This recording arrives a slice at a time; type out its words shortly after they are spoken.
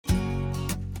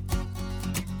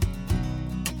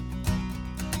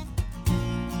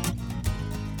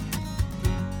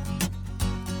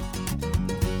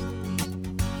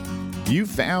You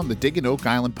found the Digging Oak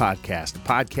Island podcast, the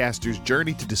podcaster's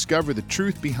journey to discover the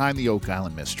truth behind the Oak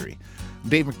Island mystery. I'm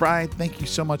Dave McBride. Thank you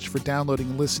so much for downloading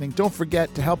and listening. Don't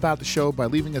forget to help out the show by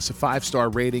leaving us a 5-star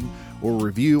rating or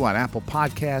review on Apple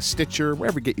Podcasts, Stitcher,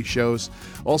 wherever you get your shows.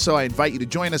 Also, I invite you to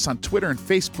join us on Twitter and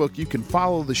Facebook. You can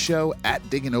follow the show at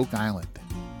Digging Oak Island.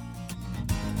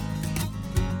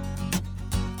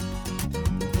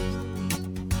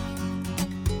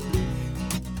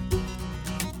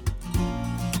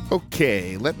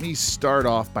 Okay, let me start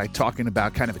off by talking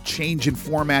about kind of a change in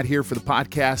format here for the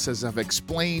podcast. As I've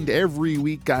explained, every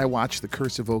week I watch The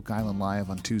Curse of Oak Island live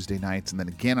on Tuesday nights and then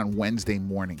again on Wednesday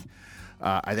morning.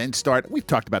 I then we've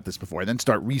talked about this before, I then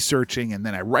start researching and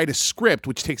then I write a script,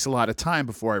 which takes a lot of time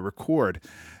before I record.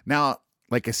 Now,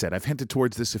 like I said, I've hinted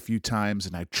towards this a few times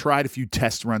and I've tried a few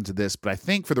test runs of this, but I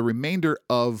think for the remainder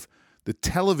of the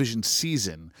television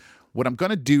season, what I'm going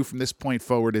to do from this point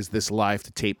forward is this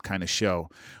live-to-tape kind of show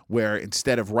where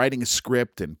instead of writing a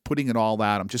script and putting it all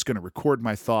out, I'm just going to record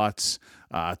my thoughts,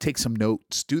 take some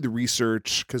notes, do the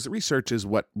research, because the research is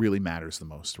what really matters the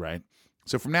most, right?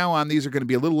 So from now on, these are going to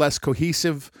be a little less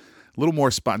cohesive, a little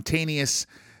more spontaneous,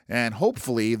 and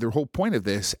hopefully the whole point of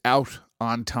this, out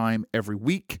on time every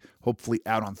week, hopefully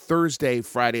out on Thursday,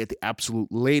 Friday at the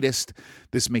absolute latest.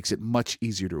 This makes it much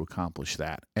easier to accomplish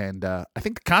that. And I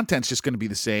think the content's just going to be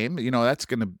the same. You know, that's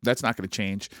not going to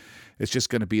change. It's just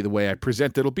going to be the way I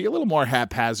present it. It'll be a little more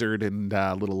haphazard and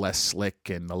a little less slick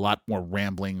and a lot more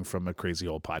rambling from a crazy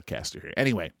old podcaster here.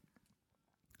 Anyway,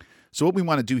 so what we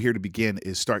want to do here to begin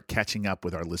is start catching up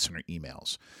with our listener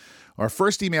emails. Our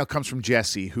first email comes from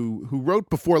Jesse, who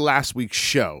wrote before last week's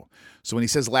show. So when he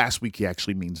says last week, he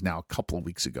actually means now a couple of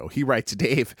weeks ago. He writes,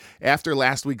 Dave, after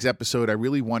last week's episode, I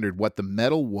really wondered what the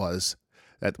metal was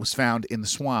that was found in the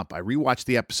swamp. I rewatched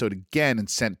the episode again and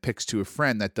sent pics to a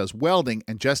friend that does welding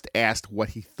and just asked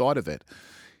what he thought of it.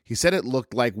 He said it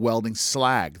looked like welding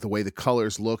slag, the way the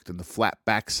colors looked and the flat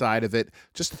backside of it.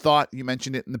 Just a thought. You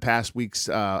mentioned it in the past week's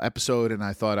episode, and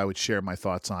I thought I would share my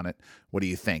thoughts on it. What do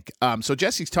you think? So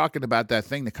Jesse's talking about that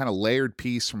thing, the kind of layered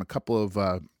piece from a couple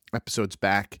of episodes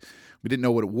back. We didn't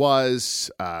know what it was.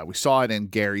 We saw it in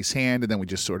Gary's hand, and then we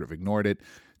just sort of ignored it.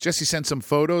 Jesse sent some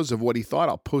photos of what he thought.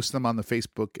 I'll post them on the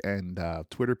Facebook and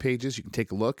Twitter pages. You can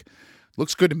take a look.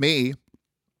 Looks good to me.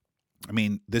 I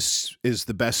mean, this is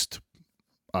the best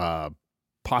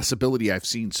possibility I've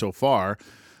seen so far.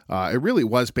 It really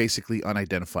was basically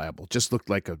unidentifiable. Just looked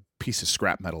like a piece of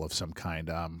scrap metal of some kind.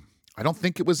 I don't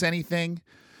think it was anything.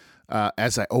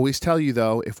 As I always tell you,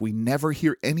 though, if we never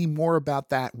hear any more about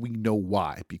that, we know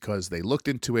why. Because they looked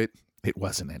into it, it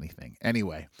wasn't anything.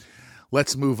 Anyway,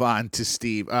 let's move on to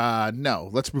Steve.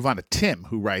 Let's move on to Tim,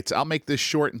 who writes, I'll make this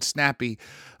short and snappy.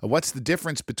 What's the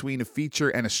difference between a feature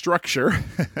and a structure?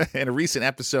 In a recent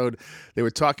episode, they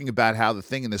were talking about how the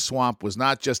thing in the swamp was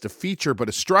not just a feature, but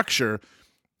a structure.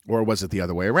 Or was it the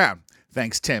other way around?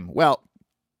 Thanks, Tim. Well,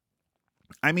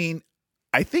 I mean,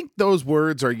 I think those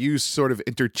words are used sort of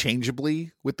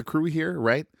interchangeably with the crew here,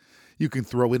 right? You can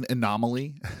throw in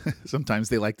anomaly. Sometimes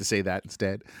they like to say that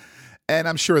instead. And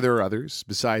I'm sure there are others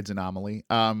besides anomaly.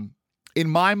 In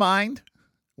my mind,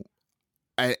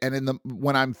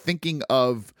 when I'm thinking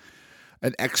of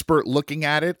an expert looking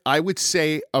at it, I would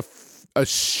say a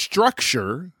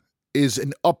structure is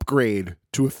an upgrade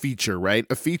to a feature, right?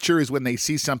 A feature is when they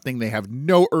see something, they have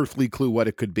no earthly clue what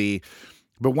it could be.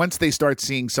 But once they start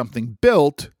seeing something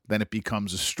built, then it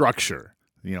becomes a structure.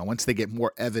 You know, once they get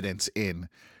more evidence in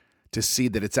to see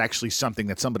that it's actually something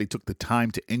that somebody took the time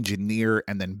to engineer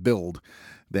and then build,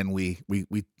 then we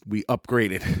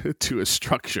upgrade it to a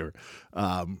structure.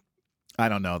 I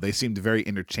don't know. They seemed very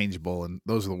interchangeable, and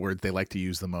those are the words they like to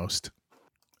use the most.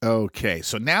 Okay,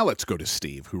 so now let's go to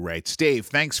Steve, who writes, Dave,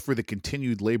 thanks for the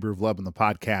continued labor of love on the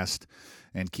podcast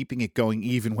and keeping it going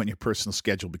even when your personal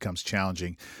schedule becomes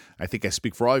challenging. I think I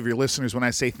speak for all of your listeners when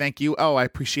I say thank you. Oh, I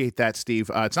appreciate that, Steve.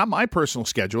 It's not my personal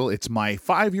schedule. It's my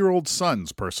 5-year-old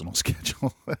son's personal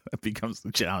schedule that becomes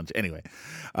the challenge. Anyway,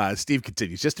 Steve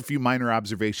continues, just a few minor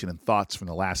observation and thoughts from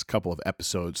the last couple of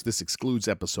episodes. This excludes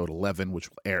episode 11, which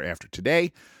will air after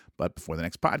today, but before the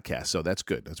next podcast. So that's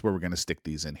good. That's where we're going to stick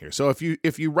these in here. So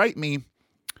if you write me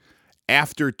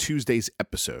after Tuesday's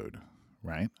episode,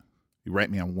 right? You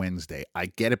write me on Wednesday. I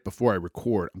get it before I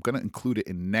record. I'm going to include it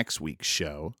in next week's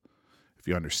show, if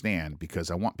you understand,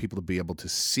 because I want people to be able to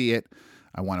see it.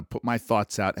 I want to put my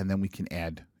thoughts out, and then we can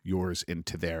add yours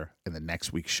into there in the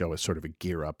next week's show as sort of a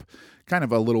gear up, kind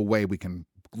of a little way we can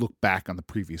look back on the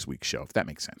previous week's show, if that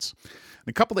makes sense.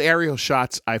 In a couple of aerial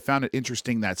shots, I found it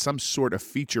interesting that some sort of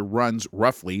feature runs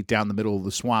roughly down the middle of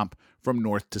the swamp from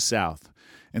north to south.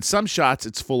 In some shots,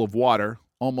 it's full of water,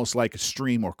 almost like a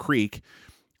stream or creek.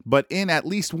 but in at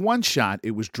least one shot,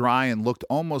 it was dry and looked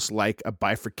almost like a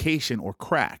bifurcation or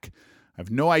crack. I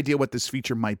have no idea what this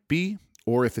feature might be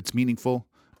or if it's meaningful,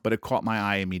 but it caught my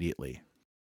eye immediately.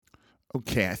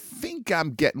 Okay, I think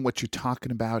I'm getting what you're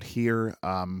talking about here.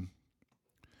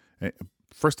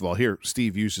 First of all, here,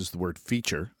 Steve uses the word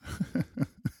feature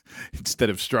instead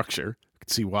of structure. You can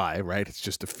see why, right? It's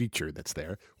just a feature that's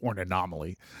there, or an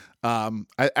anomaly.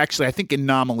 I think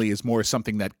anomaly is more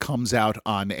something that comes out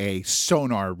on a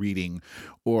sonar reading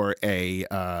or a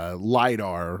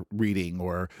LiDAR reading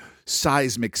or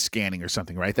seismic scanning or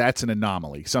something, right? That's an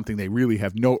anomaly, something they really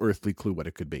have no earthly clue what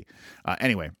it could be.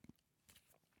 Anyway,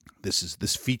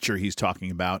 this feature he's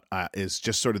talking about is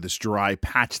just sort of this dry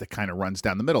patch that kind of runs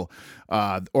down the middle,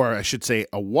 or I should say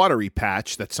a watery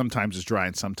patch that sometimes is dry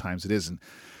and sometimes it isn't.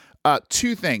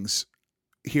 Two things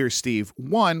here, Steve.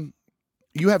 One,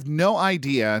 you have no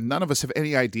idea, none of us have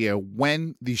any idea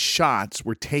when these shots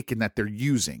were taken that they're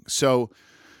using. So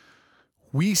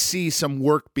we see some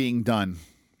work being done,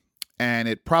 and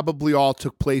it probably all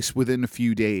took place within a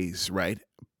few days, right?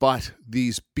 But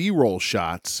these B-roll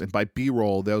shots, and by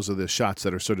B-roll, those are the shots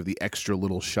that are sort of the extra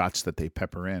little shots that they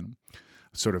pepper in,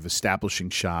 sort of establishing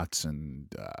shots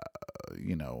and,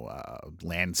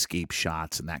 landscape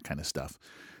shots and that kind of stuff.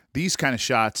 These kind of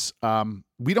shots,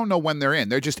 we don't know when they're in.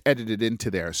 They're just edited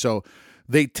into there. So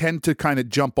they tend to kind of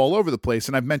jump all over the place.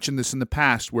 And I've mentioned this in the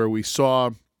past where we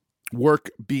saw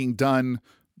work being done.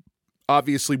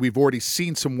 Obviously, we've already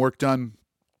seen some work done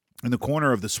in the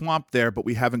corner of the swamp there, but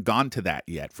we haven't gone to that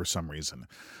yet for some reason.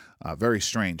 Very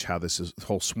strange how this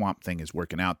whole swamp thing is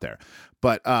working out there.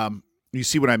 But you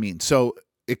see what I mean? So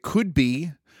it could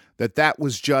be that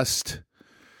was just,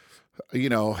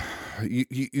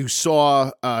 you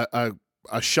saw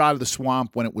a shot of the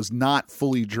swamp when it was not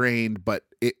fully drained, but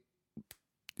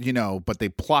but they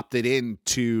plopped it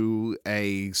into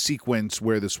a sequence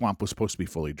where the swamp was supposed to be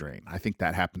fully drained. I think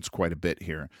that happens quite a bit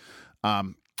here.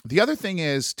 The other thing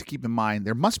is to keep in mind,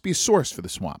 there must be a source for the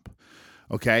swamp.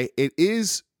 Okay. It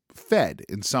is fed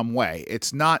in some way.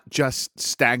 It's not just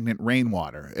stagnant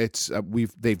rainwater. It's,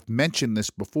 they've mentioned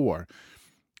this before.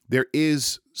 There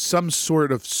is some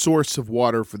sort of source of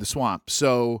water for the swamp.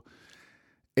 So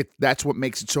that's what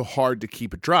makes it so hard to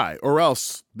keep it dry, or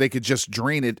else they could just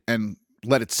drain it and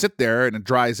let it sit there and it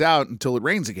dries out until it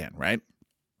rains again, right?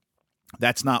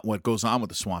 That's not what goes on with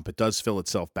the swamp. It does fill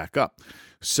itself back up.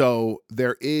 So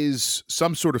there is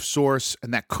some sort of source,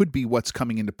 and that could be what's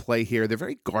coming into play here. They're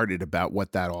very guarded about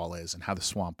what that all is and how the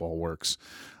swamp all works.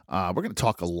 We're going to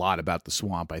talk a lot about the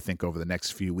swamp, I think, over the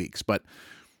next few weeks. But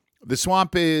the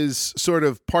swamp is sort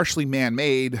of partially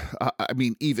man-made.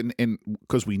 Even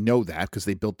because we know that because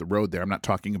they built the road there. I'm not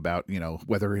talking about,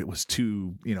 whether it was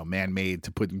too, man-made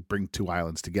to bring two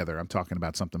islands together. I'm talking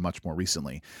about something much more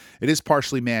recently. It is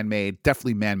partially man-made,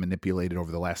 definitely man-manipulated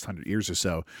over the last 100 years or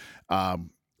so.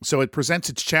 So it presents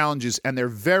its challenges, and they're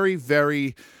very,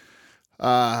 very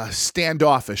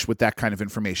standoffish with that kind of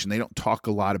information. They don't talk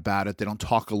a lot about it. They don't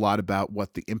talk a lot about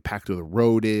what the impact of the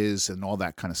road is and all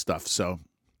that kind of stuff. So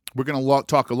we're going to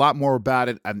talk a lot more about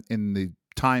it in the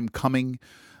time coming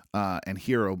and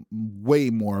hear way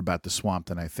more about the swamp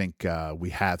than I think we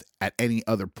have at any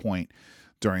other point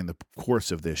during the course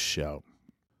of this show.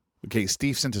 Okay,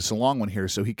 Steve sent us a long one here,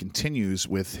 so he continues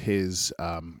with his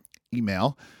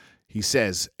email. He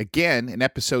says, again, in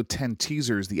episode 10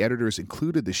 teasers, the editors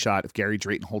included the shot of Gary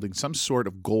Drayton holding some sort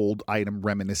of gold item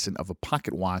reminiscent of a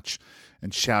pocket watch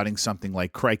and shouting something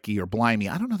like crikey or blimey.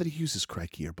 I don't know that he uses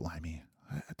crikey or blimey.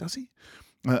 Does he?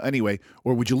 Anyway,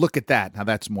 or would you look at that? Now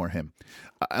that's more him.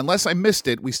 Unless I missed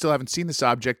it, we still haven't seen this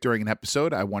object during an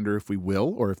episode. I wonder if we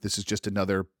will, or if this is just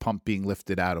another pump being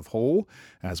lifted out of hole.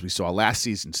 As we saw last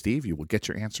season, Steve, you will get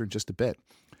your answer in just a bit.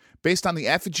 Based on the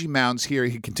effigy mounds here,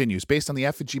 he continues, based on the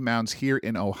effigy mounds here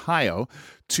in Ohio,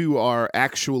 two are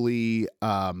actually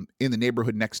in the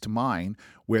neighborhood next to mine,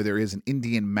 where there is an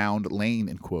Indian mound lane,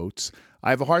 in quotes. I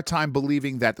have a hard time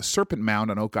believing that the Serpent Mound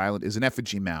on Oak Island is an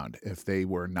effigy mound. If they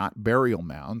were not burial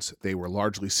mounds, they were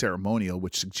largely ceremonial,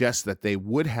 which suggests that they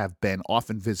would have been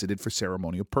often visited for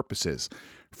ceremonial purposes.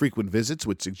 Frequent visits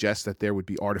would suggest that there would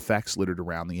be artifacts littered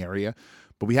around the area,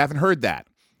 but we haven't heard that.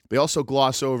 They also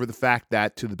gloss over the fact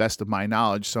that, to the best of my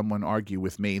knowledge, someone argue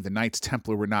with me, the Knights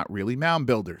Templar were not really mound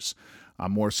builders.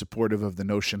 I'm more supportive of the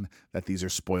notion that these are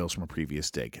spoils from a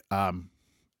previous dig.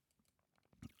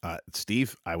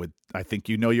 Steve, I think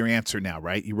you know your answer now,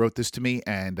 right? You wrote this to me,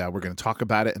 and we're going to talk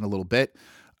about it in a little bit.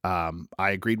 I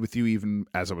agreed with you even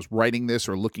as I was writing this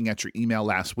or looking at your email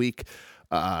last week.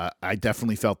 I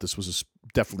definitely felt this was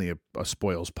definitely a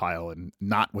spoils pile and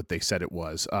not what they said it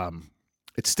was.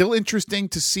 It's still interesting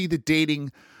to see the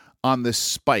dating on this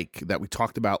spike that we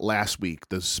talked about last week,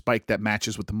 the spike that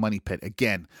matches with the money pit.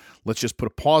 Again, let's just put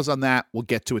a pause on that. We'll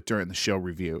get to it during the show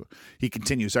review. He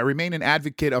continues, I remain an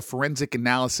advocate of forensic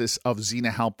analysis of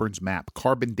Zena Halpern's map.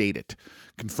 Carbon date it.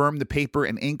 Confirm the paper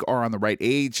and ink are on the right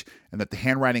age and that the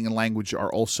handwriting and language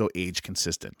are also age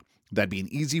consistent. That'd be an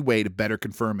easy way to better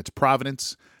confirm its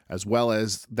provenance, as well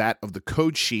as that of the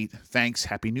code sheet. Thanks.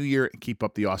 Happy New Year, and keep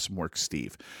up the awesome work,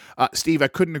 Steve. Steve, I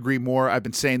couldn't agree more. I've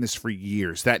been saying this for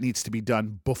years. That needs to be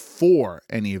done before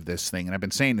any of this thing, and I've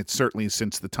been saying it certainly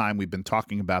since the time we've been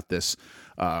talking about this,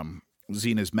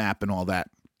 Zena's map and all that.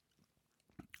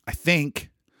 I think,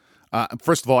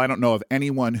 first of all, I don't know of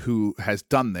anyone who has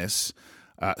done this,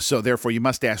 so therefore you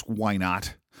must ask, why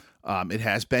not? It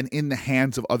has been in the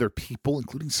hands of other people,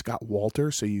 including Scott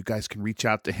Walter, so you guys can reach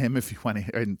out to him if you want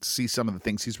to and see some of the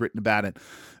things he's written about it.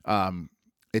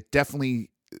 It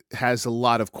definitely has a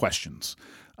lot of questions,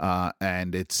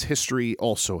 and its history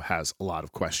also has a lot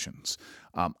of questions.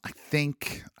 I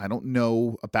don't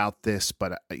know about this,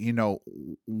 but,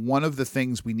 one of the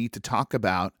things we need to talk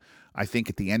about, I think,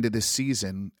 at the end of this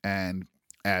season, and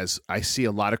as I see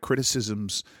a lot of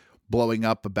criticisms blowing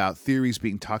up about theories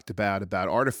being talked about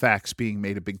artifacts being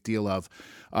made a big deal of,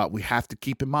 we have to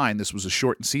keep in mind this was a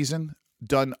shortened season,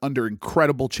 done under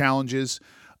incredible challenges,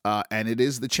 and it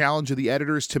is the challenge of the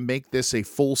editors to make this a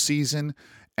full season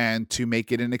and to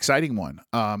make it an exciting one.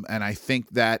 And I think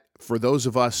that for those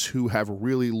of us who have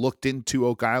really looked into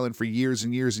Oak Island for years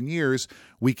and years and years,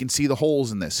 we can see the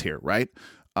holes in this here, right?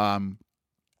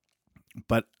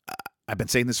 But I've been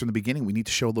saying this from the beginning. We need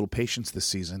to show a little patience this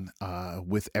season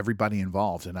with everybody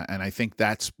involved. And I think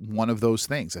that's one of those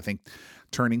things. I think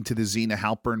turning to the Zena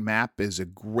Halpern map is a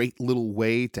great little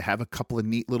way to have a couple of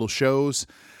neat little shows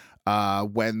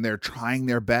when they're trying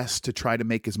their best to try to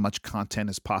make as much content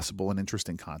as possible and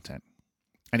interesting content.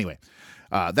 Anyway,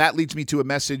 that leads me to a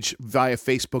message via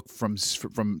Facebook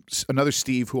from another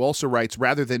Steve, who also writes,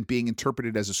 rather than being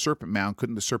interpreted as a serpent mound,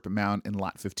 couldn't the serpent mound in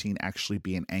lot 15 actually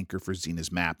be an anchor for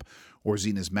Zena's map, or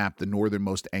Zena's map the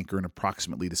northernmost anchor in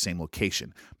approximately the same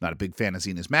location? I'm not a big fan of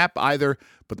Zena's map either,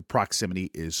 but the proximity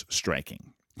is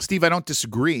striking. Steve, I don't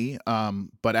disagree,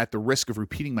 but at the risk of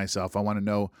repeating myself, I want to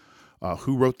know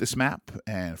who wrote this map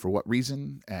and for what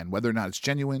reason and whether or not it's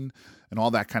genuine and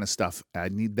all that kind of stuff. I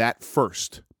need that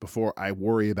first before I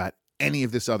worry about any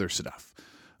of this other stuff.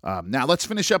 Now, let's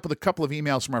finish up with a couple of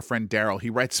emails from our friend Daryl.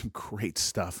 He writes some great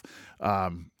stuff.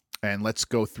 And let's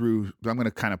go through. I'm going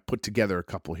to kind of put together a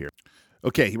couple here.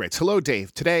 Okay, he writes, hello,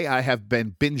 Dave. Today I have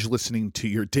been binge listening to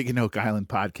your Digging Oak Island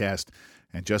podcast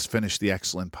and just finished the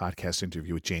excellent podcast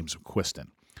interview with James McQuiston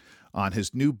on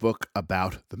his new book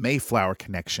about the Mayflower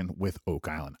connection with Oak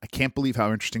Island. I can't believe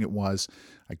how interesting it was.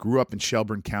 I grew up in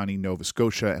Shelburne County, Nova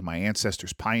Scotia, and my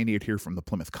ancestors pioneered here from the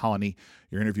Plymouth Colony.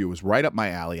 Your interview was right up my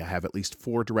alley. I have at least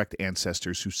 4 direct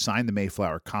ancestors who signed the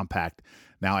Mayflower Compact.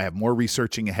 Now I have more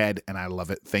researching ahead, and I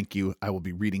love it. Thank you. I will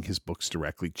be reading his books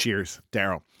directly. Cheers,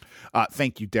 Daryl.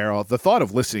 Thank you, Daryl. The thought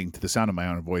of listening to the sound of my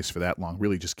own voice for that long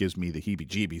really just gives me the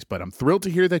heebie-jeebies, but I'm thrilled to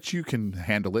hear that you can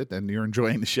handle it and you're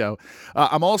enjoying the show.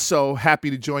 I'm also happy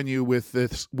to join you with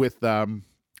this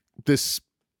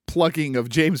plugging of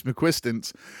James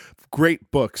McQuiston's great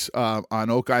books on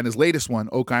Oak Island. His latest one,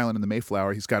 Oak Island and the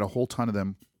Mayflower. He's got a whole ton of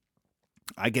them.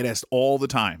 I get asked all the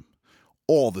time,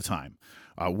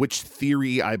 which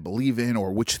theory I believe in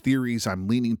or which theories I'm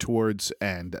leaning towards,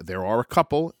 and there are a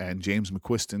couple, and James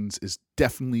McQuiston's is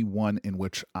definitely one in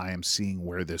which I am seeing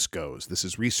where this goes. This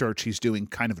is research he's doing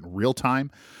kind of in real time.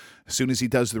 As soon as he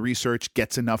does the research,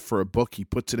 gets enough for a book, he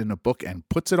puts it in a book and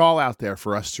puts it all out there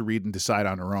for us to read and decide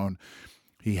on our own.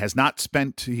 He has not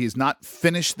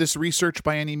finished this research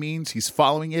by any means. He's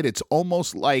following it. It's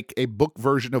almost like a book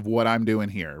version of what I'm doing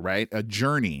here, right? A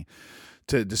journey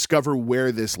to discover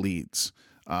where this leads.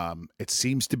 It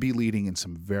seems to be leading in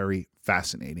some very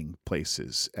fascinating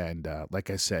places. And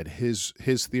like I said, his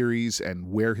theories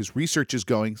and where his research is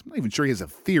going, I'm not even sure he has a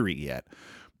theory yet,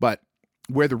 but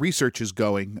where the research is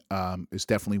going is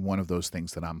definitely one of those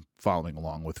things that I'm following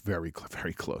along with very,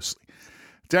 very closely.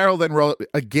 Daryl then wrote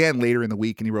again later in the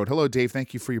week, and he wrote, hello, Dave.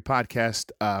 Thank you for your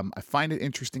podcast. I find it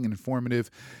interesting and informative,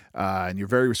 and you're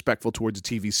very respectful towards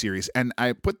the TV series. And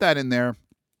I put that in there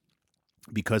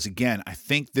because, again, I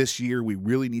think this year we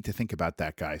really need to think about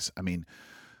that, guys. I mean,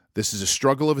 this is a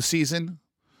struggle of a season.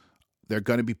 They're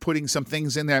going to be putting some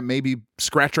things in there, maybe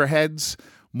scratch our heads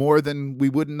more than we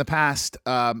would in the past,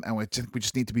 and we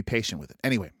just need to be patient with it.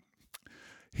 Anyway,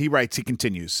 he writes, he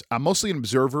continues, I'm mostly an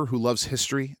observer who loves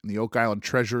history and the Oak Island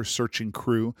treasure searching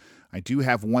crew. I do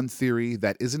have one theory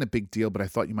that isn't a big deal, but I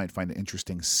thought you might find it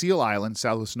interesting. Seal Island,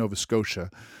 southwest Nova Scotia.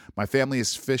 My family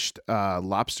has fished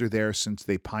lobster there since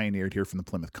they pioneered here from the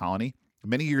Plymouth colony.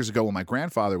 Many years ago, when my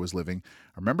grandfather was living,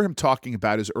 I remember him talking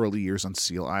about his early years on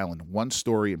Seal Island. One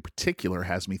story in particular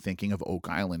has me thinking of Oak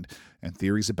Island and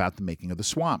theories about the making of the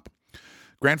swamp.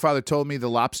 Grandfather told me the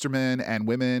lobstermen and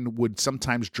women would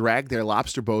sometimes drag their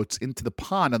lobster boats into the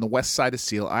pond on the west side of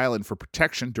Seal Island for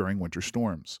protection during winter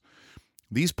storms.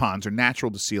 These ponds are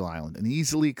natural to Seal Island and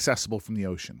easily accessible from the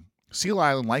ocean. Seal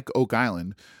Island, like Oak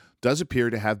Island, does appear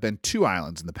to have been two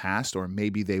islands in the past, or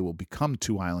maybe they will become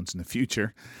two islands in the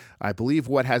future. I believe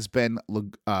what has been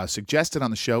suggested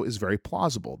on the show is very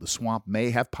plausible. The swamp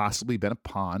may have possibly been a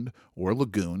pond or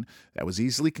lagoon that was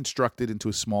easily constructed into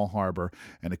a small harbor,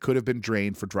 and it could have been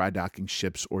drained for dry docking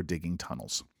ships or digging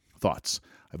tunnels. Thoughts?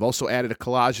 I've also added a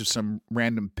collage of some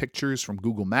random pictures from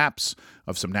Google Maps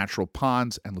of some natural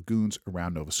ponds and lagoons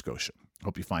around Nova Scotia.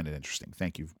 Hope you find it interesting.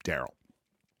 Thank you, Daryl.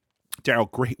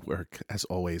 Daryl, great work, as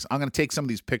always. I'm going to take some of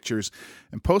these pictures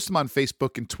and post them on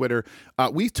Facebook and Twitter.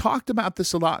 We've talked about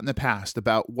this a lot in the past,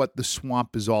 about what the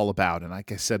swamp is all about. And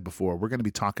like I said before, we're going to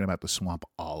be talking about the swamp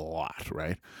a lot,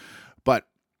 right? But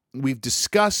we've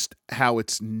discussed how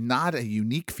it's not a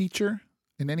unique feature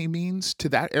in any means to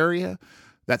that area,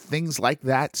 that things like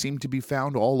that seem to be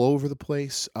found all over the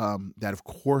place. That, of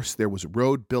course, there was a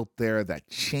road built there that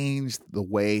changed the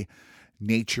way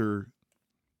nature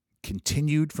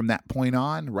continued from that point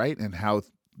on, right? And how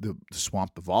the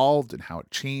swamp evolved and how it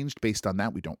changed based on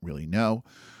that, we don't really know.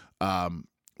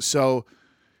 So,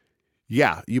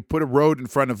 yeah, you put a road in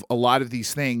front of a lot of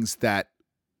these things that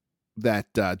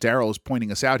Daryl is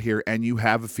pointing us out here, and you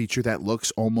have a feature that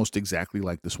looks almost exactly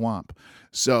like the swamp.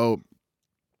 So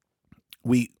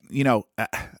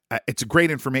it's a great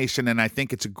information, and I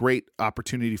think it's a great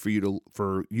opportunity for you,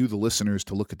 the listeners,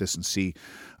 to look at this and see.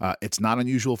 It's not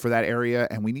unusual for that area,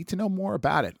 and we need to know more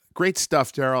about it. Great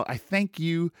stuff, Daryl. I thank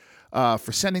you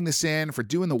for sending this in, for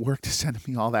doing the work to send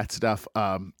me all that stuff,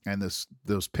 and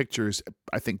those pictures.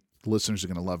 I think the listeners are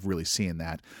going to love really seeing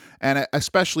that. And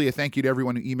especially a thank you to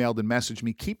everyone who emailed and messaged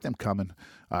me. Keep them coming.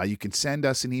 You can send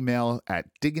us an email at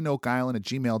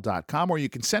diggingoakisland@gmail.com, or you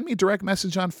can send me a direct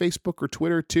message on Facebook or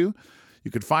Twitter too. You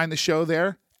can find the show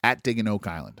there at Diggin' Oak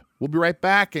Island. We'll be right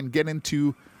back and get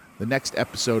into the next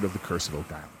episode of The Curse of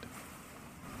Oak Island.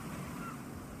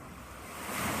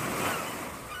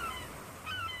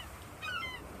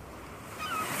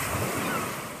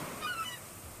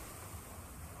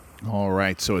 All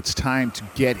right, so it's time to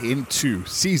get into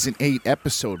Season 8,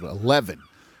 Episode 11,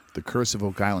 The Curse of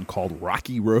Oak Island, called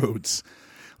Rocky Roads.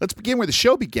 Let's begin where the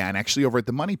show began, actually over at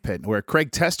the Money Pit, where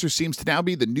Craig Tester seems to now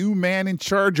be the new man in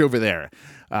charge over there.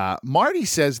 Marty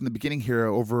says in the beginning here,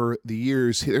 over the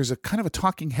years, there's a kind of a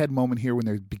talking head moment here when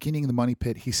they're beginning the Money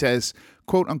Pit. He says,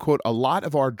 quote unquote, a lot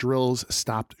of our drills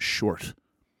stopped short.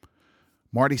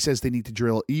 Marty says they need to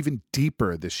drill even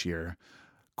deeper this year.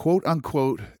 Quote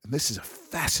unquote, and this is a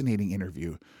fascinating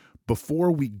interview,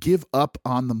 before we give up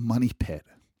on the Money Pit.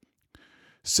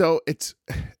 So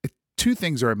two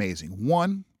things are amazing.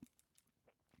 One,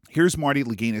 here's Marty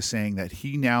Lagina saying that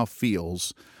he now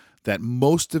feels that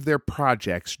most of their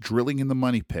projects drilling in the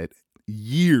Money Pit,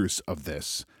 years of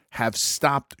this, have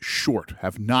stopped short,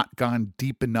 have not gone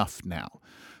deep enough now,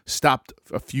 stopped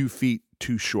a few feet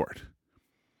too short.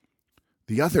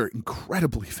 The other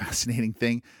incredibly fascinating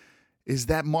thing is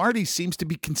that Marty seems to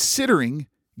be considering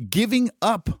giving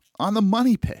up on the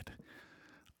Money Pit.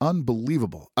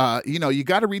 Unbelievable. You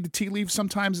got to read the tea leaves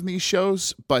sometimes in these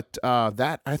shows, but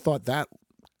I thought that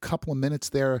couple of minutes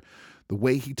there, the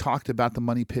way he talked about the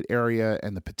Money Pit area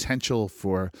and the potential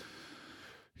for,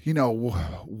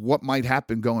 what might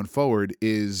happen going forward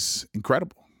is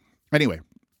incredible. Anyway,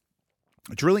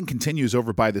 drilling continues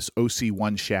over by this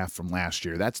OC1 shaft from last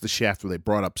year. That's the shaft where they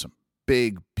brought up some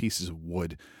big pieces of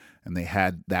wood, and they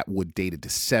had that wood dated to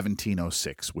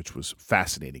 1706, which was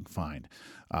fascinating find.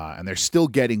 And they're still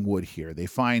getting wood here. They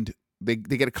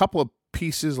get a couple of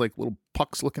pieces, like little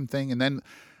pucks looking thing, and then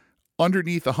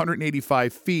underneath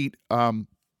 185 feet,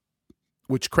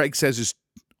 which Craig says is,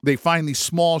 they find these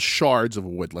small shards of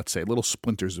wood, let's say, little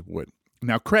splinters of wood.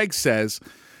 Now, Craig says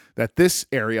that this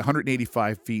area,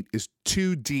 185 feet, is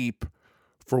too deep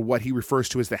for what he refers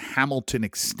to as the Hamilton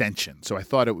extension. So I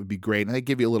thought it would be great, and they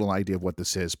give you a little idea of what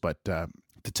this is, but to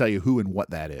tell you who and what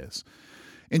that is.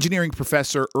 Engineering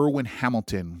professor Erwin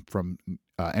Hamilton from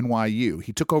NYU,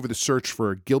 he took over the search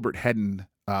for Gilbert Hedden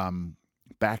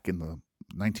back in the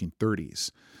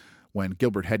 1930s when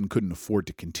Gilbert Hedden couldn't afford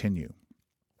to continue.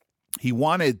 he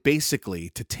wanted basically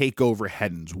to take over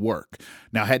Hedden's work.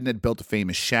 Now, Hedden had built a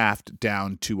famous shaft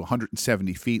down to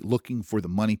 170 feet, looking for the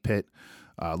money pit,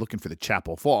 looking for the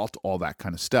chapel vault, all that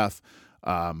kind of stuff.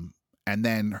 And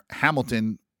then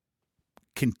Hamilton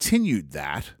continued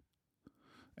that,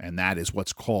 and that is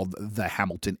what's called the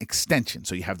Hamilton extension.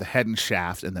 So you have the Hedden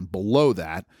shaft, and then below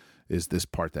that is this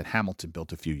part that Hamilton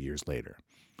built a few years later.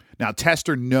 Now,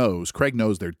 Craig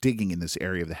knows they're digging in this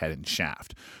area of the Hedden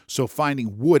shaft. So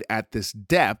finding wood at this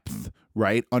depth,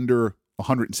 right, under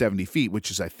 170 feet, which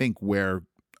is, I think, where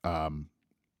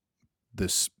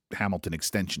this Hamilton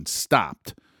extension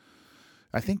stopped.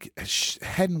 I think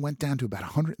Hedden went down to about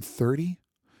 130. You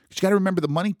got to remember the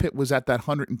money pit was at that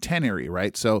 110 area,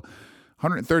 right? So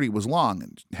 130 was long,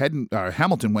 and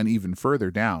Hamilton went even further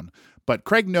down. But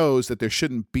Craig knows that there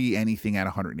shouldn't be anything at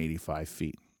 185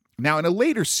 feet. Now, in a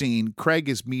later scene, Craig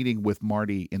is meeting with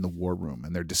Marty in the war room,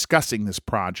 and they're discussing this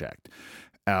project.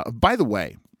 By the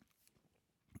way,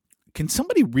 can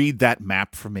somebody read that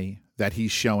map for me that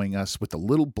he's showing us with the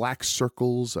little black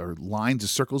circles or lines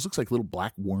of circles? Looks like little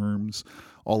black worms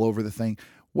all over the thing.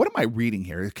 What am I reading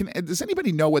here? Does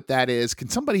anybody know what that is? Can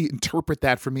somebody interpret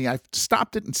that for me? I've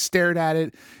stopped it and stared at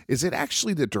it. Is it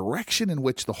actually the direction in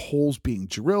which the hole's being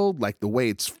drilled, like the way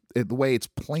it's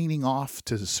planing off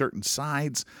to certain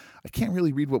sides? I can't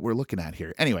really read what we're looking at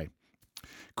here. Anyway,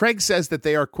 Craig says that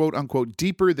they are, quote unquote,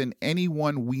 deeper than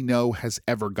anyone we know has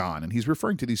ever gone. And he's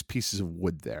referring to these pieces of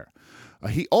wood there.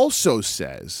 He also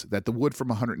says that the wood from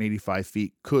 185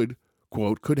 feet could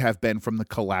have been from the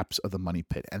collapse of the money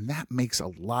pit. And that makes a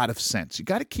lot of sense. You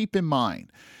got to keep in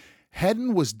mind,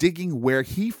 Hedden was digging where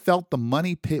he felt the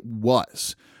money pit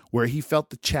was, where he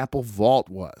felt the chapel vault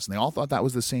was. And they all thought that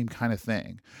was the same kind of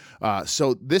thing.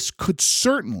 So this could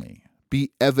certainly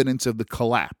be evidence of the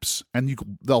collapse. And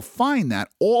they'll find that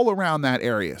all around that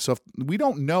area. So if we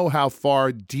don't know how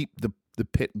far deep the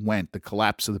pit went, the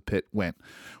collapse of the pit went.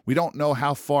 We don't know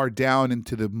how far down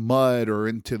into the mud or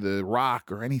into the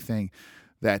rock or anything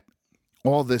that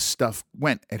all this stuff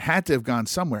went. It had to have gone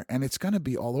somewhere, and it's going to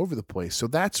be all over the place. So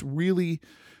that's really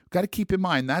got to keep in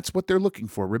mind. That's what they're looking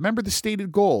for. Remember the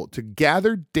stated goal, to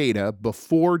gather data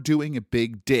before doing a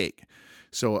big dig.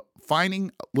 So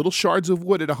finding little shards of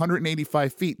wood at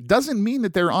 185 feet doesn't mean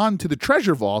that they're on to the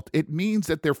treasure vault. It means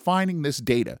that they're finding this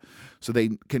data so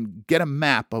they can get a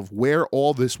map of where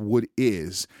all this wood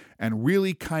is and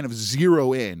really kind of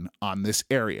zero in on this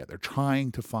area. They're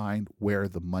trying to find where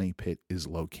the money pit is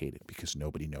located because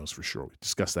nobody knows for sure. We've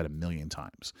discussed that a million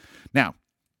times. Now,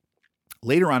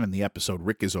 later on in the episode,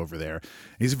 Rick is over there.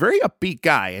 He's a very upbeat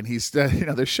guy, and he's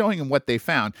they're showing him what they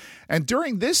found. And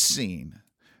during this scene,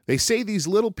 they say these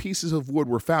little pieces of wood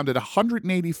were found at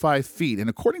 185 feet. And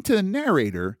according to the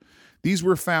narrator, these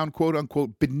were found, quote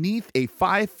unquote, beneath a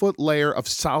 5-foot layer of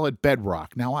solid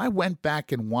bedrock. Now, I went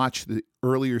back and watched the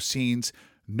earlier scenes.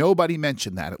 Nobody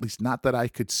mentioned that, at least not that I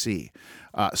could see.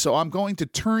 So I'm going to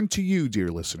turn to you, dear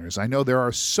listeners. I know there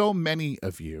are so many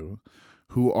of you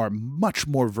who are much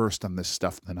more versed on this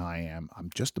stuff than I am. I'm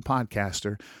just a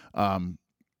podcaster.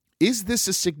 Is this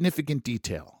a significant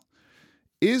detail?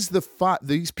 Is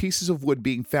these pieces of wood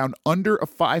being found under a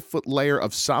 5-foot layer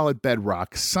of solid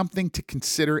bedrock something to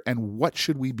consider, and what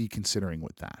should we be considering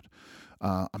with that?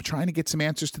 I'm trying to get some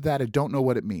answers to that. I don't know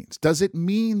what it means. Does it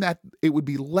mean that it would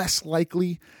be less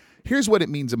likely? Here's what it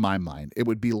means in my mind. It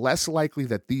would be less likely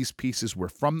that these pieces were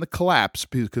from the collapse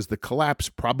because the collapse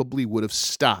probably would have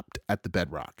stopped at the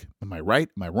bedrock. Am I right?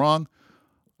 Am I wrong?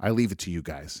 I leave it to you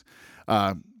guys.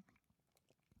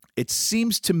 It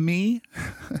seems to me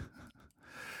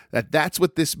that's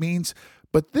what this means.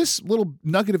 But this little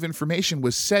nugget of information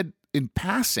was said in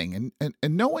passing, and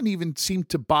no one even seemed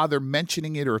to bother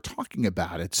mentioning it or talking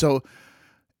about it. So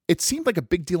it seemed like a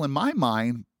big deal in my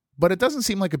mind, but it doesn't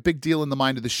seem like a big deal in the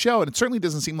mind of the show, and it certainly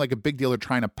doesn't seem like a big deal they're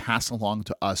trying to pass along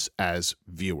to us as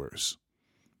viewers.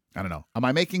 I don't know. Am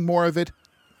I making more of it?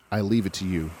 I leave it to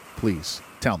you. Please,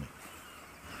 tell me.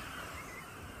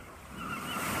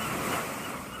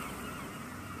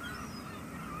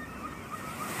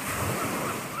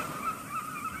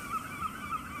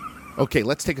 Okay,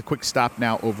 let's take a quick stop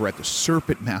now over at the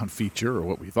Serpent Mound feature, or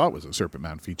what we thought was a Serpent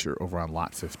Mound feature, over on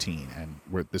Lot 15. And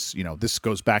where this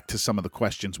goes back to some of the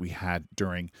questions we had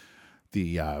during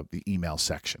the email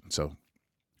section. So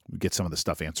we get some of the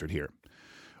stuff answered here.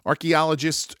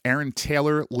 Archaeologists Aaron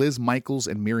Taylor, Liz Michaels,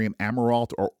 and Miriam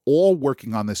Amaralt are all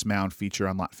working on this mound feature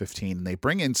on Lot 15, and they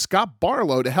bring in Scott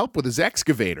Barlow to help with his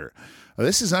excavator.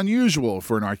 This is unusual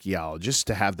for an archaeologist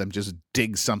to have them just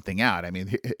dig something out. I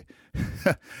mean,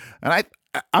 and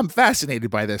I'm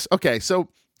fascinated by this. Okay, so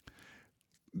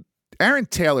Aaron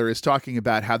Taylor is talking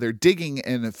about how they're digging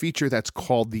in a feature that's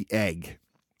called the egg.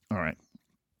 All right.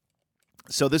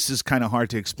 So this is kind of hard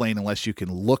to explain unless you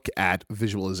can look at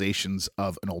visualizations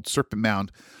of an old serpent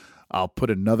mound. I'll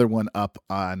put another one up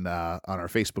on our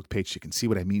Facebook page so you can see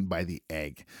what I mean by the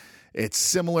egg. It's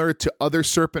similar to other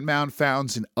serpent mound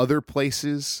founds in other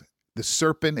places. The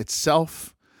serpent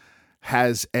itself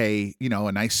has a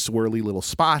nice swirly little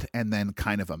spot and then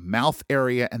kind of a mouth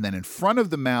area. And then in front of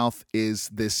the mouth is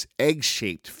this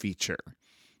egg-shaped feature.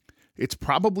 It's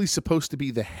probably supposed to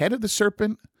be the head of the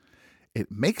serpent.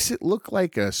 It makes it look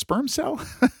like a sperm cell.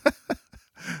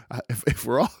 If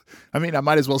we're all, I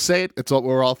might as well say it. It's what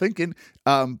we're all thinking.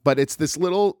 But it's this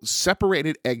little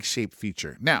separated egg-shaped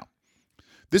feature. Now,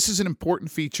 this is an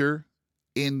important feature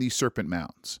in the serpent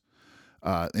mounds,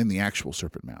 in the actual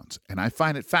serpent mounds. And I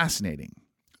find it fascinating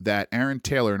that Aaron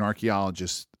Taylor, an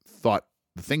archaeologist, thought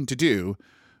the thing to do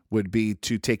would be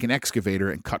to take an excavator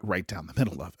and cut right down the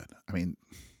middle of it.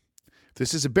 If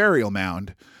this is a burial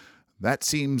mound, that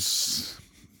seems...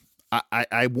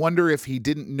 I wonder if he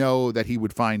didn't know that he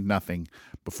would find nothing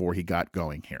before he got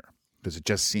going here, because it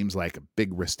just seems like a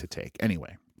big risk to take.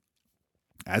 Anyway,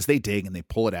 as they dig and they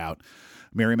pull it out,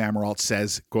 Miriam Amaralt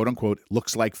says, quote unquote,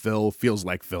 looks like Phil, feels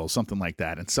like Phil, something like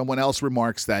that. And someone else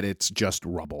remarks that it's just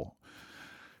rubble.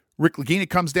 Rick Lagina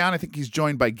comes down. I think he's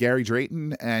joined by Gary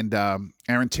Drayton. And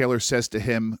Aaron Taylor says to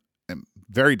him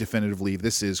very definitively,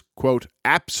 this is, quote,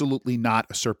 absolutely not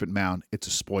a serpent mound. It's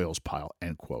a spoils pile,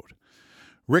 end quote.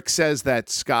 Rick says that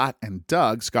Scott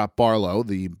Barlow,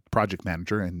 the project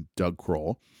manager, and Doug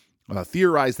Kroll,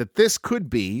 theorized that this could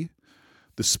be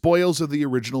the spoils of the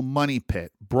original money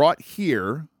pit brought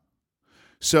here.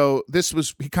 So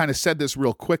he kind of said this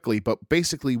real quickly, but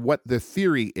basically what the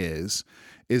theory is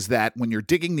that when you're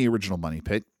digging the original money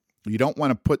pit, you don't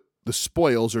want to put the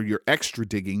spoils or your extra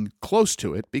digging close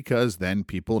to it, because then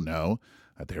people know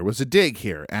that there was a dig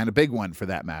here, and a big one for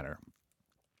that matter.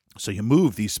 So you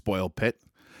move these spoils,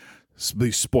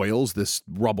 this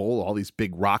rubble, all these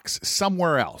big rocks,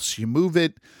 somewhere else. You move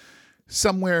it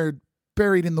somewhere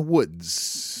buried in the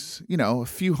woods, a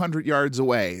few hundred yards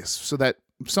away, so that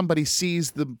if somebody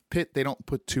sees the pit, they don't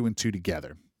put two and two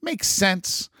together. Makes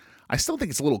sense. I still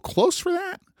think it's a little close for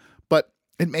that, but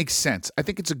it makes sense. I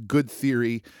think it's a good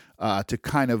theory to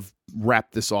kind of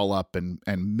wrap this all up and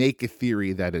make a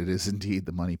theory that it is indeed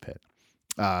the money pit.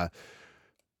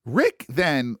 Rick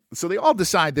then, so they all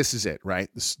decide this is it, right?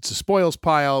 It's a spoils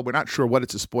pile. We're not sure what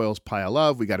it's a spoils pile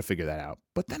of. We got to figure that out.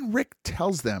 But then Rick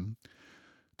tells them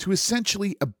to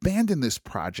essentially abandon this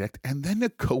project and then to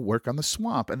go work on the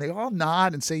swamp. And they all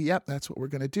nod and say, yep, that's what we're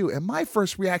going to do. And my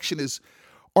first reaction is,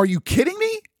 are you kidding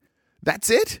me?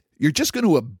 That's it? You're just going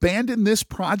to abandon this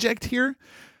project here?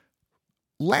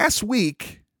 Last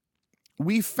week,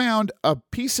 we found a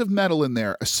piece of metal in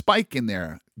there, a spike in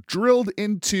there, drilled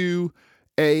into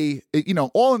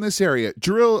all in this area,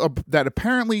 that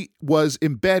apparently was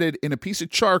embedded in a piece of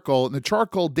charcoal, and the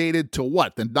charcoal dated to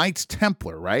what? The Knights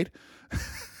Templar, right?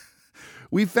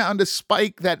 We found a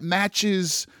spike that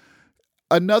matches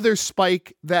another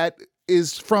spike that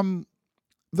is from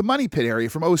the Money Pit area,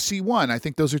 from OC1. I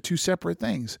think those are two separate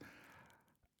things.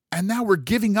 And now we're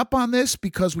giving up on this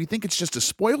because we think it's just a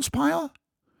spoils pile?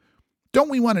 Don't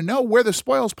we want to know where the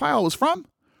spoils pile was from?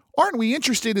 Aren't we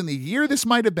interested in the year this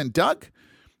might have been dug?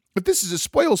 But this is a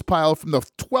spoils pile from the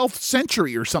 12th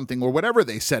century or something, or whatever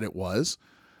they said it was.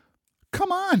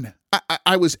 Come on.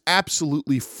 I was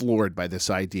absolutely floored by this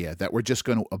idea that we're just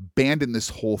going to abandon this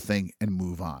whole thing and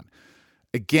move on.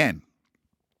 Again,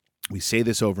 we say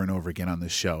this over and over again on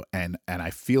this show, and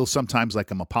I feel sometimes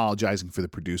like I'm apologizing for the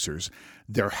producers.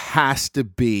 There has to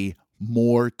be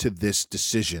more to this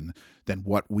decision than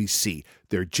what we see.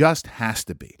 There just has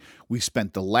to be. We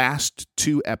spent the last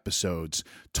 2 episodes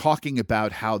talking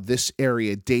about how this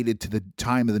area dated to the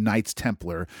time of the Knights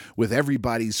Templar, with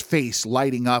everybody's face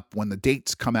lighting up when the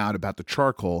dates come out about the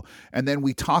charcoal. And then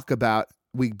we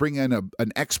bring in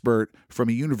an expert from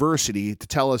a university to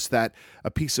tell us that a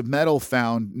piece of metal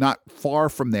found not far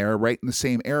from there, right in the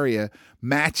same area,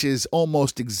 matches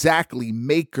almost exactly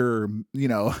look,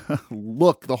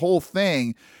 the whole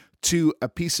thing, to a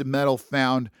piece of metal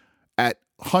found at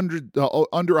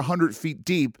under 100 feet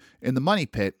deep in the Money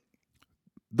Pit.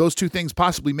 Those two things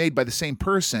possibly made by the same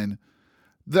person.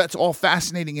 That's all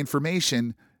fascinating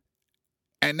information.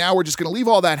 And now we're just going to leave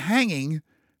all that hanging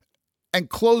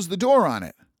and close the door on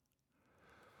it.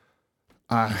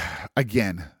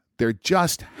 Again, there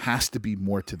just has to be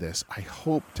more to this. I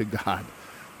hope to God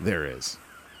there is.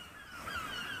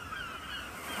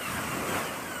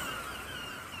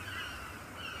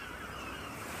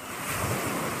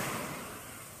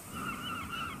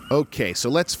 Okay, so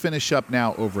let's finish up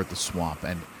now over at the swamp.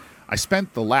 And I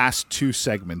spent the last two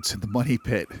segments in the Money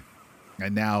Pit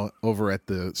and now over at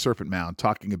the Serpent Mound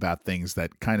talking about things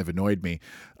that kind of annoyed me.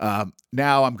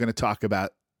 Now I'm going to talk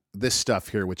about this stuff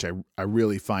here, which I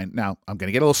really find. Now, I'm going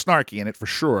to get a little snarky in it for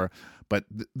sure, but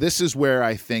this is where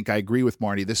I think I agree with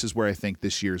Marty. This is where I think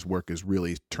this year's work is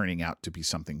really turning out to be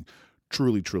something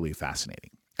truly, truly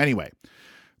fascinating. Anyway,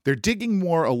 they're digging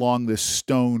more along this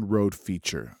stone road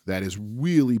feature that is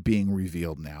really being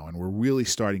revealed now, and we're really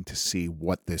starting to see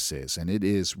what this is, and it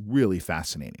is really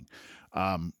fascinating.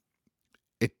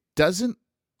 It doesn't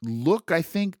look, I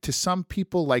think, to some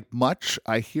people like much.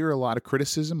 I hear a lot of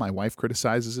criticism. My wife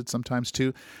criticizes it sometimes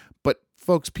too. But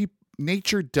folks,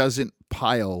 nature doesn't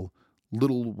pile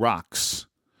little rocks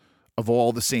of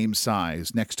all the same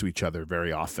size next to each other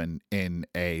very often in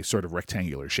a sort of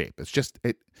rectangular shape. It's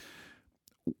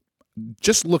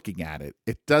just looking at it,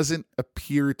 it doesn't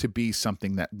appear to be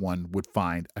something that one would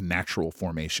find a natural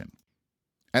formation.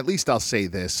 At least I'll say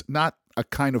this, not a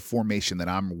kind of formation that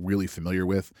I'm really familiar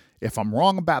with. If I'm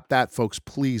wrong about that, folks,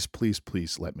 please, please,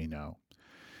 please let me know.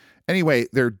 Anyway,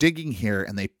 they're digging here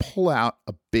and they pull out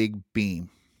a big beam.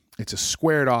 It's a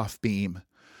squared off beam.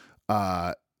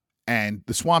 And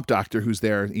the swamp doctor who's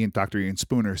there, Dr. Ian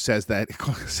Spooner, says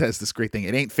this great thing.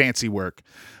 It ain't fancy work,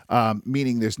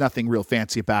 meaning there's nothing real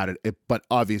fancy about it, but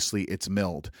obviously it's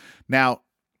milled. Now,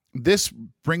 this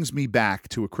brings me back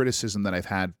to a criticism that I've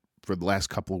had for the last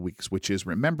couple of weeks, which is,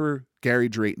 remember Gary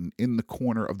Drayton in the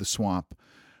corner of the swamp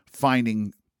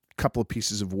finding a couple of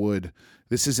pieces of wood.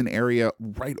 This is an area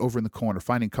right over in the corner,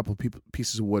 finding a couple of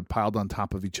pieces of wood piled on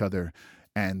top of each other.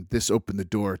 And this opened the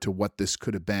door to what this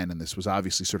could have been. And this was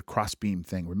obviously sort of cross-beam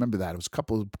thing. Remember that. It was a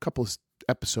couple of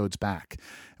episodes back.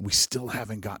 And we still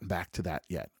haven't gotten back to that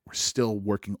yet. We're still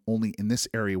working only in this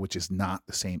area, which is not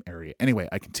the same area. Anyway,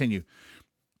 I continue.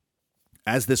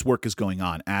 As this work is going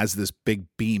on, as this big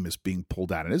beam is being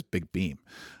pulled out, it is a big beam,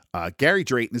 Gary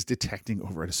Drayton is detecting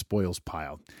over at a spoils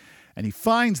pile. And he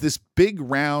finds this big,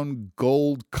 round,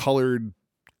 gold-colored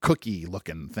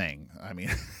cookie-looking thing. I mean...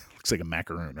 looks like a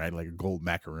macaroon, right? Like a gold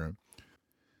macaroon.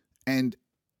 And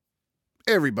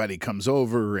everybody comes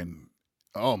over and,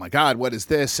 oh my God, what is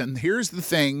this? And here's the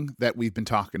thing that we've been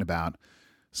talking about.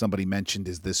 Somebody mentioned,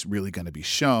 is this really going to be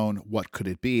shown? What could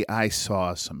it be? I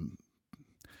saw some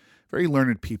very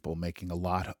learned people making a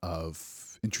lot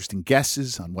of interesting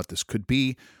guesses on what this could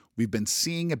be. We've been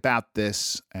seeing about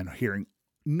this and hearing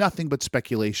nothing but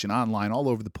speculation online all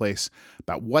over the place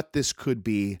about what this could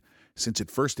be, since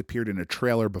it first appeared in a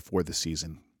trailer before the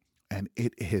season. And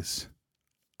it is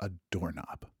a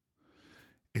doorknob.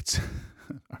 It's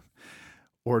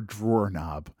or drawer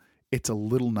knob. It's a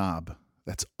little knob.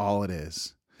 That's all it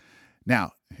is.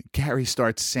 Now, Gary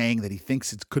starts saying that he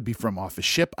thinks it could be from off a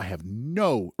ship. I have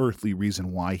no earthly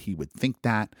reason why he would think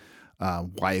that,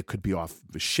 why it could be off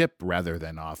a ship rather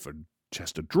than off a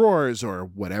chest of drawers or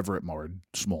whatever, or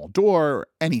a small door or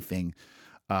anything.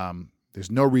 There's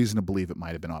no reason to believe it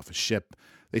might have been off a ship.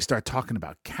 They start talking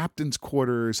about captain's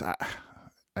quarters.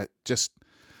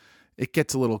 It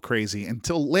gets a little crazy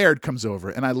until Laird comes over,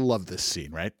 and I love this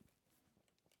scene, right?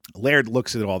 Laird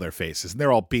looks at all their faces, and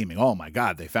they're all beaming. Oh, my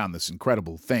God, they found this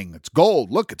incredible thing. It's gold.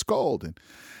 Look, it's gold.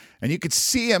 And you could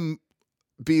see him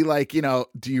be like, do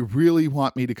you really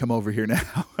want me to come over here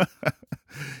now?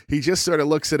 He just sort of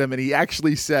looks at him, and he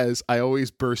actually says, I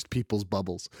always burst people's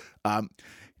bubbles.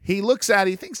 He looks at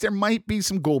it, he thinks there might be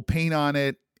some gold paint on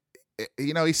it.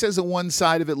 He says that one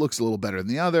side of it looks a little better than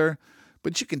the other,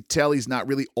 but you can tell he's not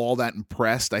really all that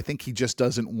impressed. I think he just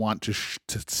doesn't want to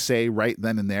say right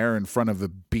then and there in front of a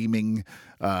beaming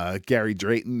Gary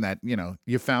Drayton that,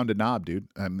 you found a knob, dude.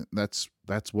 That's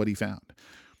what he found.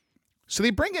 So they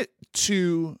bring it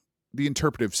to the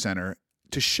Interpretive Center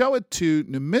to show it to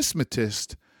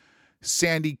numismatist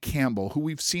Sandy Campbell, who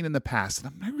we've seen in the past.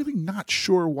 And I'm really not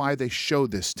sure why they show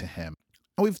this to him.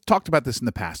 And we've talked about this in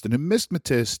the past. A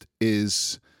numismatist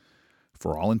is,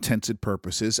 for all intents and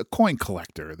purposes, a coin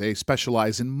collector. They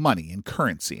specialize in money and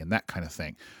currency and that kind of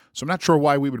thing. So I'm not sure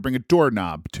why we would bring a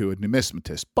doorknob to a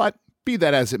numismatist. But be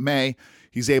that as it may,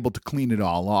 he's able to clean it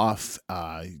all off.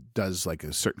 He does like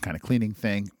a certain kind of cleaning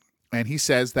thing. And he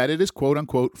says that it is, quote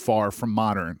unquote, far from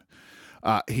modern.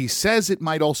 He says it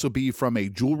might also be from a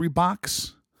jewelry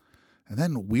box. And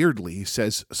then weirdly, he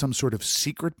says some sort of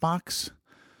secret box.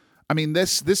 I mean,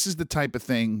 this is the type of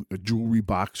thing, a jewelry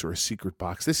box or a secret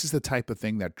box. This is the type of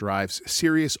thing that drives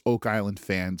serious Oak Island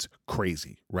fans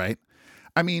crazy, right?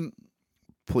 I mean,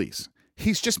 please.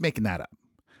 He's just making that up.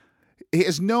 He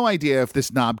has no idea if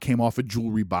this knob came off a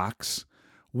jewelry box.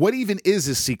 What even is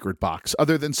a secret box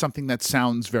other than something that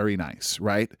sounds very nice,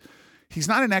 right? He's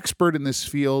not an expert in this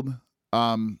field,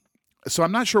 so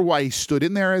I'm not sure why he stood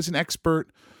in there as an expert,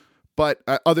 but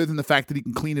other than the fact that he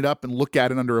can clean it up and look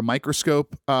at it under a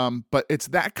microscope. But it's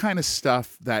that kind of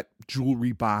stuff, that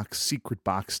jewelry box, secret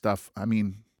box stuff. I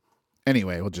mean,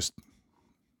 anyway, we'll just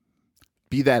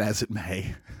be that as it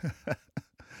may.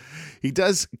 He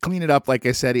does clean it up, like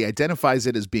I said. He identifies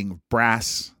it as being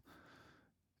brass.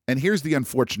 And here's the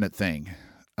unfortunate thing.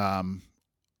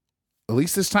 At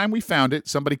least this time we found it.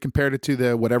 Somebody compared it to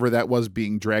the whatever that was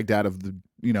being dragged out of the,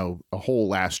 a hole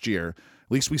last year.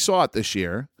 At least we saw it this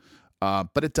year.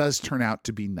 But it does turn out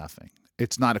to be nothing.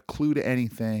 It's not a clue to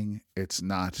anything. It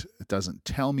doesn't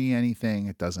tell me anything.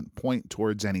 It doesn't point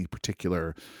towards any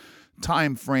particular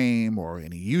time frame or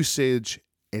any usage.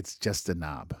 It's just a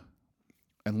knob.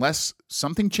 Unless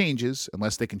something changes,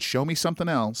 unless they can show me something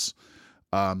else,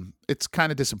 it's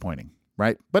kind of disappointing,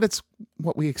 right? But it's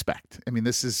what we expect. I mean,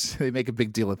 they make a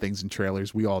big deal of things in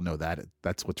trailers. We all know that.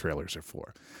 That's what trailers are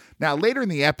for. Now, later in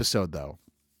the episode, though,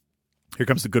 here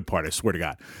comes the good part, I swear to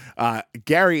God.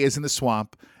 Gary is in the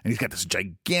swamp, and he's got this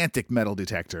gigantic metal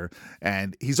detector,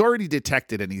 and he's already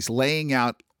detected, and he's laying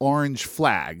out orange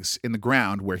flags in the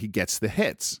ground where he gets the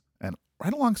hits. And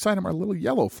right alongside him are little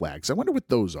yellow flags. I wonder what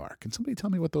those are. Can somebody tell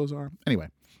me what those are? Anyway,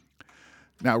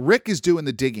 now Rick is doing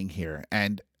the digging here,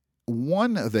 and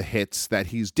one of the hits that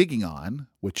he's digging on,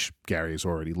 which Gary has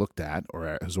already looked at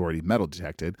or has already metal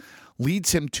detected,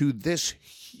 leads him to this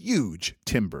huge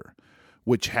timber,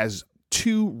 which has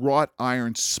 2 wrought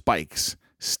iron spikes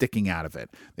sticking out of it.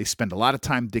 They spend a lot of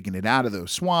time digging it out of the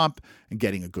swamp and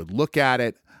getting a good look at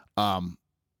it.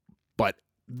 But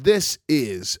this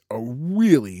is a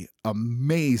really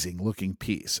amazing looking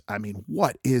piece. I mean,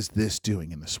 what is this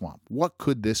doing in the swamp? What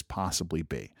could this possibly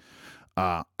be?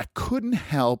 I couldn't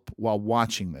help while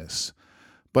watching this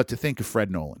but to think of Fred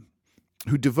Nolan,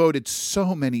 who devoted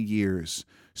so many years,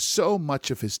 so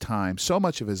much of his time, so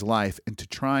much of his life into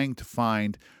trying to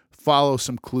follow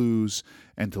some clues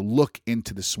and to look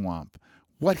into the swamp.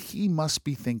 What he must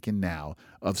be thinking now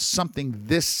of something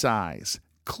this size,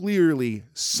 clearly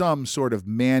some sort of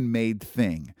man-made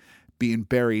thing being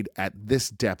buried at this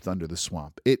depth under the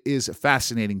swamp. It is a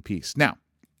fascinating piece. Now,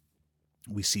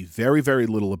 we see very, very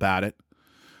little about it.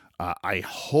 I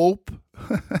hope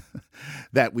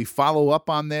that we follow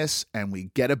up on this and we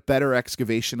get a better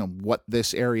excavation of what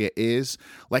this area is.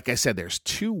 Like I said, there's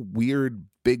 2 weird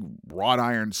big wrought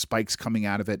iron spikes coming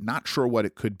out of it. Not sure what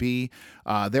it could be.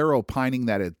 They're opining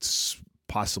that it's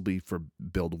possibly for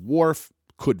build a wharf.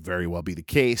 Could very well be the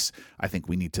case. I think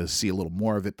we need to see a little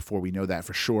more of it before we know that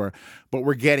for sure. But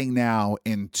we're getting now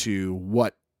into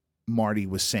what Marty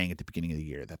was saying at the beginning of the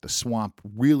year, that the swamp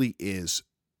really is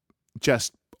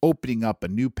just opening up a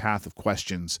new path of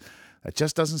questions that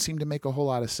just doesn't seem to make a whole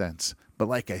lot of sense. But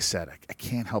like I said, I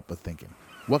can't help but thinking,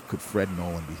 what could Fred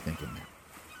Nolan be thinking there?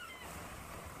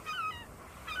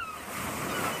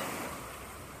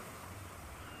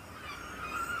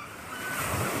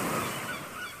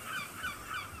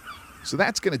 So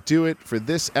that's going to do it for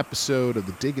this episode of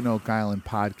the Digging Oak Island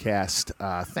podcast.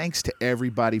 Thanks to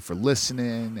everybody for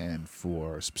listening and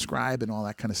for subscribing, all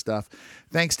that kind of stuff.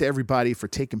 Thanks to everybody for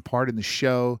taking part in the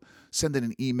show, sending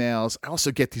in emails. I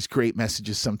also get these great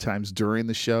messages sometimes during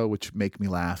the show, which make me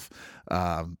laugh.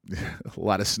 A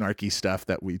lot of snarky stuff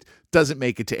that doesn't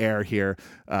make it to air here,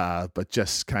 but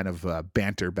just kind of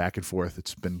banter back and forth.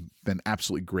 It's been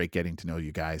absolutely great getting to know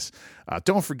you guys.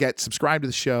 Don't forget, subscribe to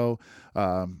the show.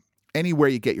 Anywhere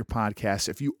you get your podcasts.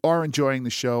 If you are enjoying the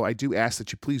show, I do ask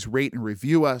that you please rate and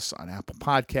review us on Apple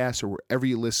Podcasts or wherever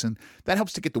you listen. That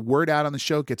helps to get the word out on the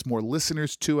show, gets more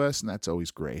listeners to us, and that's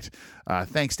always great.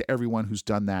 Thanks to everyone who's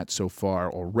done that so far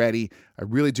already. I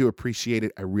really do appreciate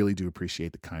it. I really do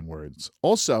appreciate the kind words.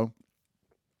 Also,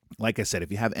 like I said, if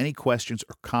you have any questions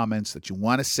or comments that you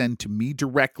want to send to me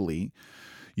directly,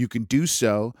 you can do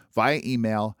so via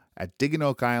email at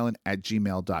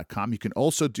diggingoakisland@gmail.com. You can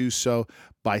also do so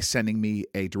by sending me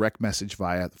a direct message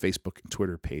via the Facebook and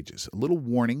Twitter pages. A little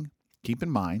warning, keep in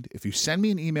mind, if you send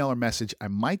me an email or message, I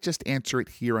might just answer it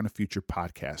here on a future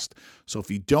podcast. So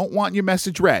if you don't want your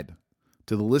message read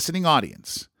to the listening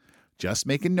audience, just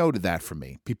make a note of that for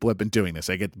me. People have been doing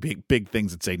this. I get big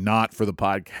things that say not for the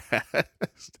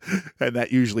podcast. And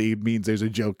that usually means there's a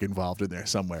joke involved in there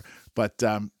somewhere. But,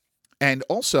 and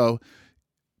also,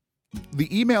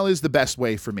 the email is the best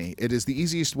way for me. It is the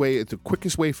easiest way, it's the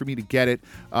quickest way for me to get it.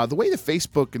 The way the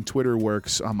Facebook and Twitter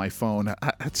works on my phone,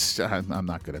 I'm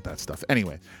not good at that stuff.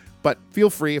 Anyway, but feel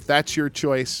free, if that's your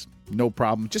choice, no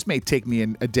problem. It just may take me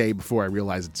a day before I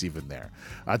realize it's even there.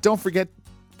 Don't forget,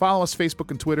 follow us Facebook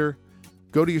and Twitter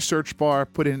Go to your search bar,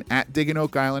 put in @Digging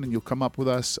Oak Island, and you'll come up with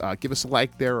us. Give us a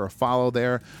like there or a follow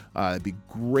there. It'd be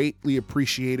greatly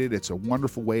appreciated. It's a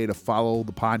wonderful way to follow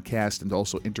the podcast and to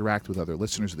also interact with other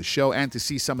listeners of the show and to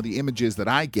see some of the images that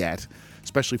I get,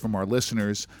 especially from our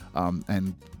listeners,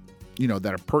 and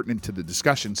that are pertinent to the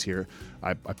discussions here.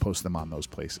 I post them on those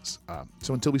places.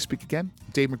 So until we speak again,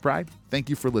 Dave McBride, thank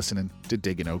you for listening to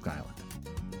Digging Oak Island.